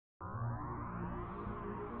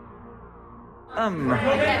Hi!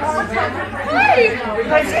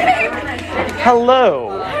 What's your name?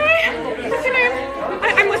 Hello. Hi! What's your name?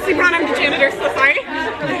 I'm Leslie Brown, I'm the janitor, so sorry.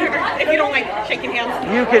 If you don't like shaking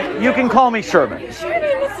hands. You can call me Sherman. Sherman,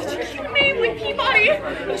 that's such a cute name, like Peabody.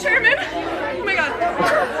 Sherman. Oh my god.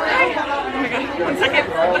 Hi. Oh my god. 1 second.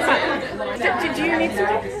 What's that? Did you need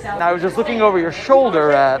something? I was just looking over your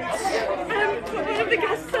shoulder at... One of the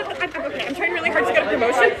guests said that I'm trying really hard to get a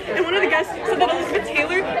promotion, and one of the guests said that Elizabeth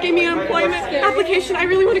Taylor gave me an employment application. I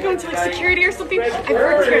really want to go into like security or something. I've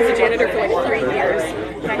worked here as a janitor for like 3 years,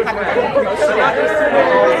 and I haven't gotten a promotion yet.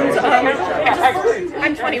 And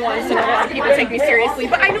I'm 21, so not a lot of people take me seriously,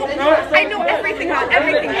 but I know everything about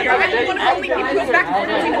everything here. I'm one of the only people who goes back to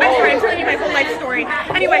quarantine. I'm sorry, I'm telling you my whole life story.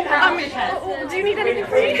 Anyway, do you need anything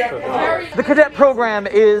from me? The cadet program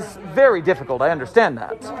is very difficult, I understand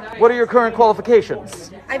that. What are your current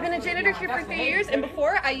qualifications? I've been a janitor here for 3 years, and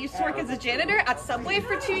before I used to work as a janitor at Subway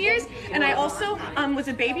for 2 years, and I also was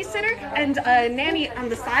a babysitter and a nanny on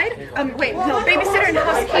the side. Babysitter and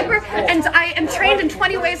housekeeper, and I am trained in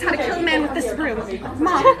 20 ways how to kill a man with this broom.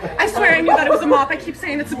 Mom, I swear I knew that it was a mop. I keep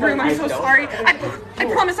saying it's a broom. I'm so sorry. I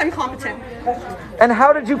promise I'm competent. And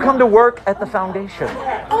how did you come to work at the foundation?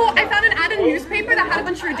 Oh, I found an ad in a newspaper that had a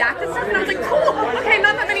bunch of redacted stuff, and I was like, cool, okay,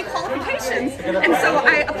 not that many qualifications. And so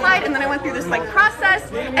I applied, and then I went through this like process,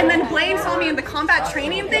 and then Blaine saw me in the combat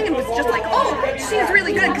training thing and was just like, oh, she's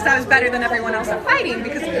really good, because I was better than everyone else at fighting,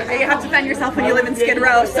 because you have to defend yourself when you live in Skid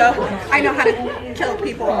Row, so I know how to kill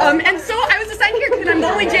people. And so I was assigned here because I'm the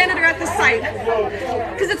only janitor at this site,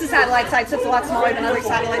 because it's a satellite site, so it's a lot smaller than other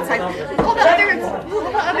satellite sites. All the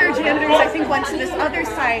other janitors, I think, went to this other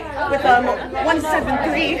site with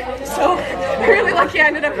 173, so I'm really lucky I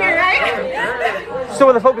ended up here, right? So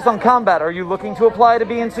with a focus on combat, are you looking to apply to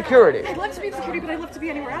be in security? I'd love to be in security, but I'd love to be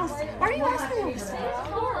anywhere else. Why are you asking me this?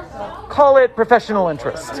 Call it professional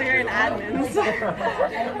interest. So you're an admin. If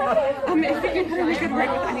you can put in a good word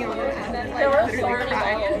with anyone in admin, I literally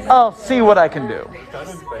cry. I'll see what I can do.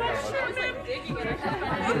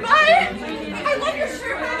 Bye! I love your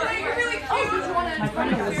shirt, by the way. You're really cute.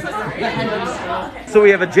 So we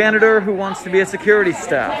have a janitor who wants to be a security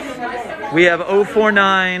staff. We have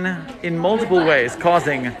 049 in multiple ways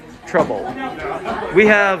causing trouble. We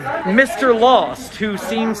have Mr. Lost, who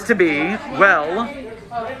seems to be, well,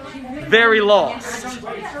 very lost.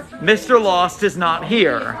 Mr. Lost is not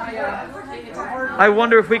here. I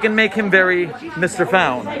wonder if we can make him very Mr.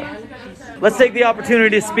 Found. Let's take the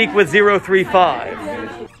opportunity to speak with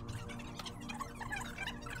 035.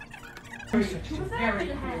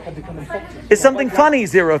 Is something funny,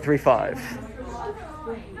 035?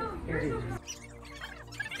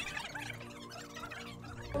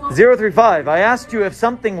 035, I asked you if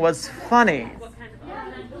something was funny.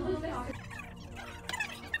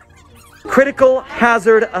 Critical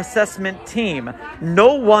Hazard Assessment Team.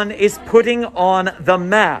 No one is putting on the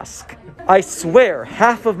mask. I swear,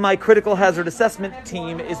 half of my Critical Hazard Assessment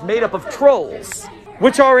Team is made up of trolls,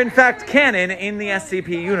 which are in fact canon in the SCP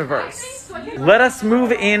universe. Let us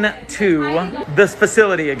move into this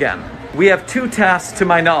facility again. We have 2 tasks to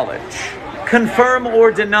my knowledge. Confirm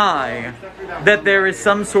or deny that there is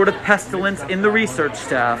some sort of pestilence in the research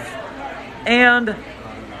staff, and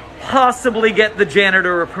possibly get the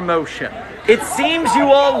janitor a promotion. It seems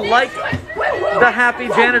you all like the happy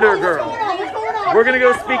janitor girl. We're gonna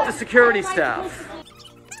go speak to security staff.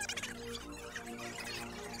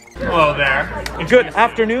 Hello there. Good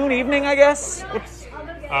afternoon, evening, I guess?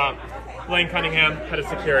 Blaine Cunningham, head of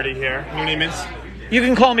security here. Your name is? You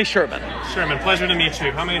can call me Sherman. Sherman, pleasure to meet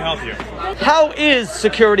you. How may I help you? How is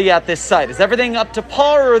security at this site? Is everything up to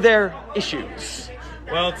par, or are there issues?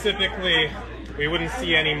 Well, typically, we wouldn't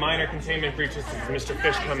see any minor containment breaches as Mr.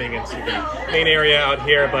 Fish coming into the main area out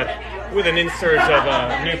here, but with an insurge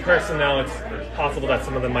of new personnel, it's possible that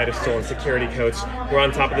some of them might have stolen security codes. We're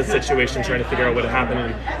on top of the situation, trying to figure out what happened,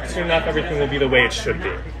 and soon enough, everything will be the way it should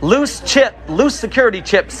be. Loose security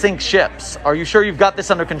chips sink ships. Are you sure you've got this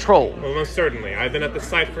under control? Well, most certainly. I've been at the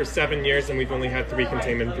site for 7 years, and we've only had 3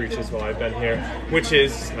 containment breaches while I've been here, which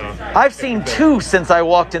is... I've seen 2 since I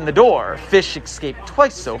walked in the door. Fish escaped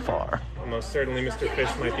twice so far. Most certainly, Mr. Fish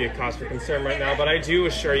might be a cause for concern right now, but I do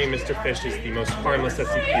assure you Mr. Fish is the most harmless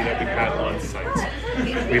SCP that we've had on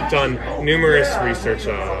site. We've done numerous research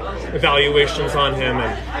evaluations on him,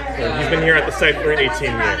 and he's been here at the site for 18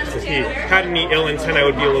 years. If he had any ill intent, I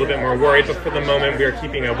would be a little bit more worried, but for the moment, we are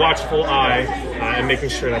keeping a watchful eye and making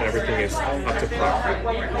sure that everything is up to par.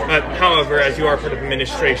 However, as you are part of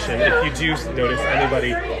administration, if you do notice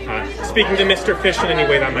anybody speaking to Mr. Fish in any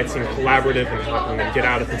way that might seem collaborative and helping them get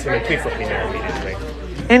out of containment, please let me know immediately.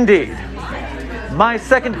 Indeed. My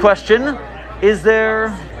second question Is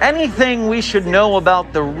there anything we should know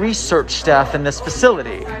about the research staff in this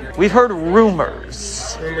facility? We've heard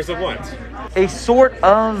rumors. Rumors of what? A sort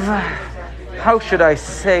of, how should I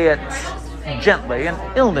say it gently, an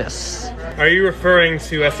illness. Are you referring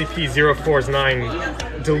to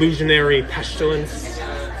SCP-049 delusionary pestilence?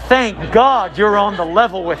 Thank God you're on the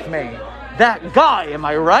level with me. That guy, am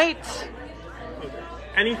I right?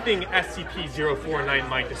 Anything SCP-049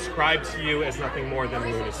 might describe to you as nothing more than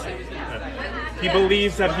lunacy. He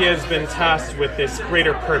believes that he has been tasked with this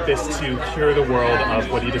greater purpose to cure the world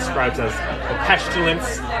of what he describes as a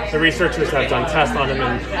pestilence. The researchers have done tests on him,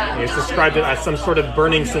 and he has described it as some sort of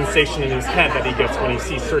burning sensation in his head that he gets when he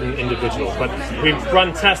sees certain individuals. But we've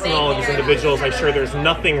run tests on all of these individuals. I'm sure there's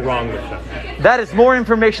nothing wrong with them. That is more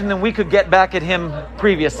information than we could get back at him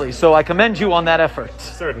previously, so I commend you on that effort.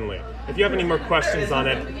 Certainly. If you have any more questions on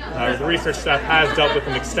it, the research staff has dealt with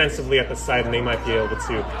them extensively at the site, and they might be able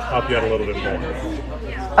to help you out a little bit more.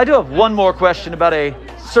 I do have one more question about a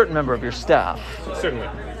certain member of your staff. Certainly.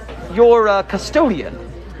 Your custodian.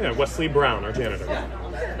 Yeah, Wesley Brown, our janitor.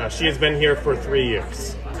 She has been here for 3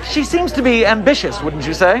 years. She seems to be ambitious, wouldn't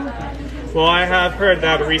you say? Well, I have heard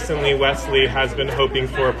that recently Wesley has been hoping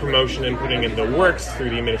for a promotion and putting in the works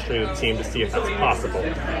through the administrative team to see if that's possible.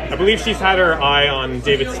 I believe she's had her eye on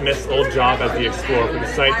David Smith's old job as the explorer for the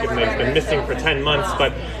site, given that he's been missing for 10 months,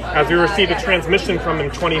 but as we received a transmission from him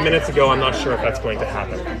 20 minutes ago, I'm not sure if that's going to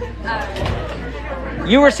happen.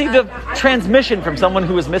 You received a transmission from someone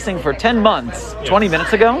who was missing for 10 months, yes. 20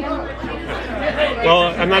 minutes ago?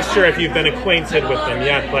 Well, I'm not sure if you've been acquainted with them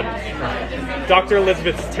yet, but Dr.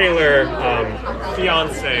 Elizabeth Taylor,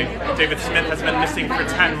 fiance, David Smith, has been missing for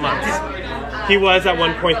 10 months. He was at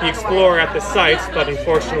one point the explorer at the site, but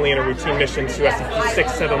unfortunately in a routine mission to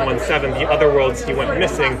SCP-6717, the other worlds, he went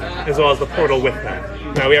missing, as well as the portal with them.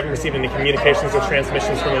 Now, we haven't received any communications or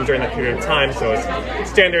transmissions from him during that period of time, so it's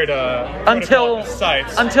standard until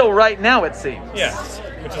sites. Until right now, it seems. Yes,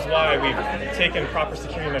 which is why we've taken proper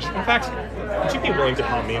security measures. In fact, would you be willing to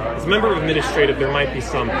help me? As a member of administrative, there might be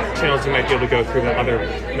some channels you might be able to go through that other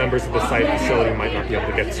members of the site facility might not be able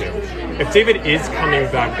to get to. If David is coming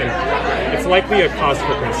back, then it's likely a cause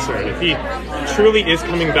for concern. If he truly is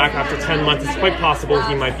coming back after 10 months, it's quite possible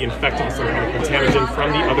he might be infected with some kind of contaminant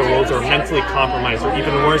from the other worlds, or mentally compromised, or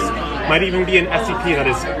even worse, might even be an SCP that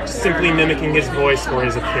is simply mimicking his voice or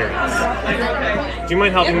his appearance. Do you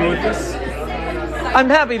mind helping me with this? I'm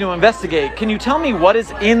happy to investigate. Can you tell me what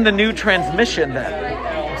is in the new transmission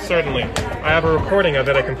then? Certainly. I have a recording of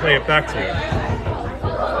it. I can play it back to you.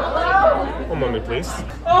 One moment, please.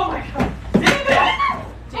 Oh my God! David!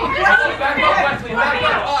 Back up, Wesley! Back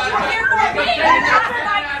up!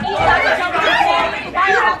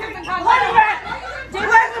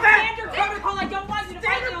 Standard protocol. I don't want you to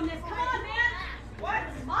fight me on this. Come on, man! What?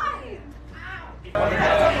 Mine!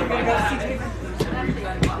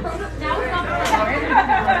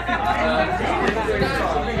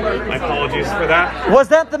 My apologies for that. Was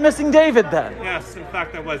that the missing David then? Yes, in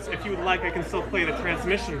fact that was. If you would like, I can still play the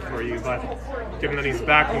transmission for you, but given that he's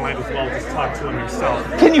back, you might as well just talk to him yourself.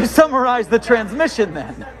 Can you summarize the transmission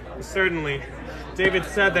then? Certainly. David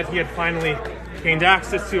said that he had finally gained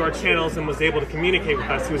access to our channels and was able to communicate with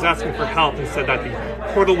us. He was asking for help and said that the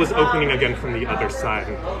portal was opening again from the other side.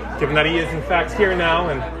 And given that he is in fact here now,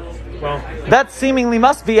 and well... That seemingly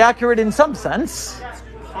must be accurate in some sense. It's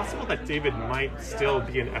possible that David might still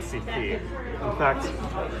be an SCP. In fact...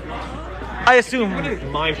 I assume... If you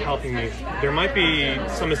wouldn't mind helping me, there might be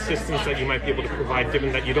some assistance that you might be able to provide,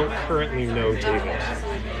 given that you don't currently know David.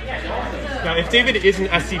 Now, if David is an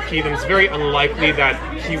SCP, then it's very unlikely that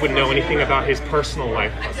he would know anything about his personal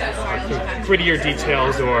life, like grittier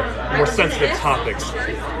details or more sensitive topics.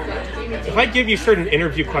 If I give you certain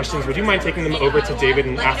interview questions, would you mind taking them over to David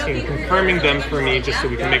and confirming them for me, just so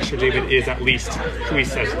we can make sure David is at least who he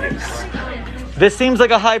says he is? This seems like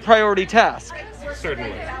a high priority task.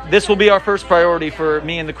 Certainly. This will be our first priority for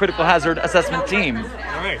me and the critical hazard assessment team. All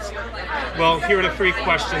right. Well, here are the 3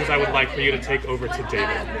 questions I would like for you to take over to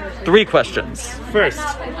David. 3 questions. First,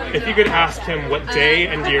 if you could ask him what day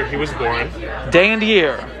and year he was born. Day and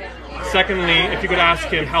year. Secondly, if you could ask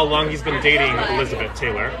him how long he's been dating Elizabeth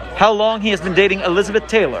Taylor. How long he has been dating Elizabeth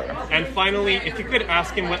Taylor. And finally, if you could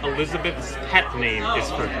ask him what Elizabeth's pet name is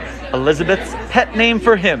for him. Elizabeth's pet name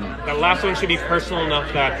for him. That last one should be personal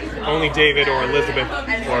enough that only David or Elizabeth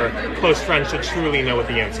or close friends should truly know what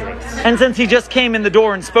the answer is. And since he just came in the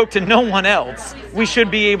door and spoke to no one else, we should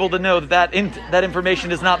be able to know that that information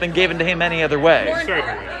has not been given to him any other way.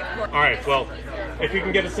 Certainly. All right, well, if you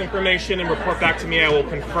can get this information and report back to me, I will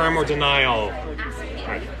confirm or deny all. All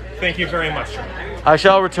right. Thank you very much. I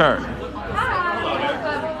shall return.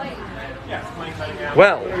 Yeah.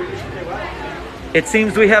 Well, it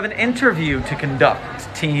seems we have an interview to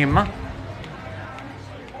conduct, team.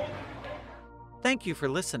 Thank you for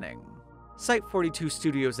listening. Site-42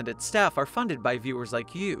 Studios and its staff are funded by viewers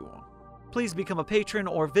like you. Please become a patron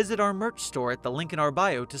or visit our merch store at the link in our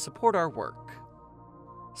bio to support our work.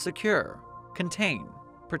 Secure, contain,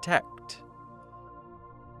 protect.